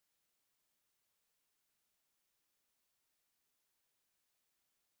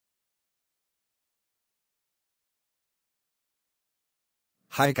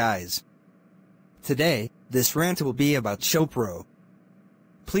Hi guys. Today, this rant will be about ShoPro.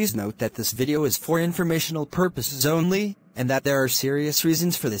 Please note that this video is for informational purposes only, and that there are serious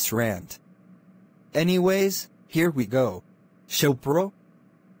reasons for this rant. Anyways, here we go. ShoPro?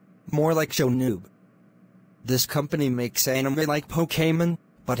 More like ShoNoob. This company makes anime like Pokémon,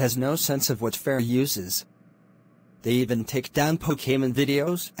 but has no sense of what fair use is. They even take down Pokémon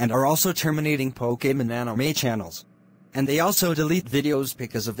videos and are also terminating Pokémon anime channels. And they also delete videos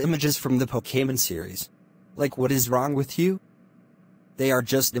because of images from the Pokémon series. Like, what is wrong with you? They are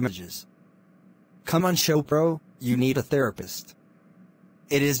just images. Come on ShoPro, you need a therapist.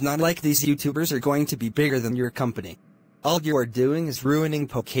 It is not like these YouTubers are going to be bigger than your company. All you are doing is ruining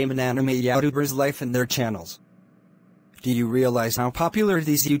Pokémon anime YouTubers' life and their channels. Do you realize how popular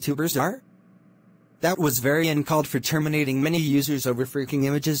these YouTubers are? That was very uncalled for, terminating many users over freaking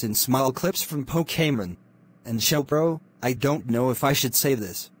images and small clips from Pokémon. And ShoPro, I don't know if I should say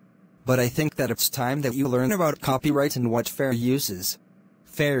this, but I think that it's time that you learn about copyright and what fair use is.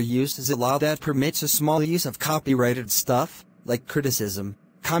 Fair use is a law that permits a small use of copyrighted stuff, like criticism,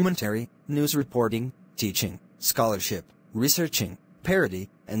 commentary, news reporting, teaching, scholarship, researching, parody,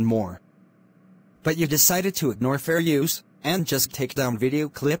 and more. But you decided to ignore fair use, and just take down video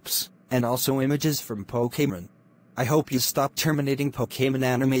clips, and also images from Pokémon. I hope you stop terminating Pokémon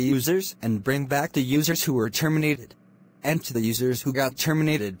anime users and bring back the users who were terminated. And to the users who got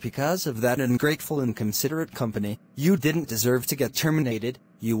terminated because of that ungrateful and inconsiderate company, you didn't deserve to get terminated,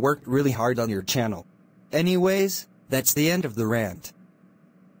 you worked really hard on your channel. Anyways, that's the end of the rant.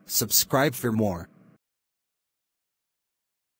 Subscribe for more.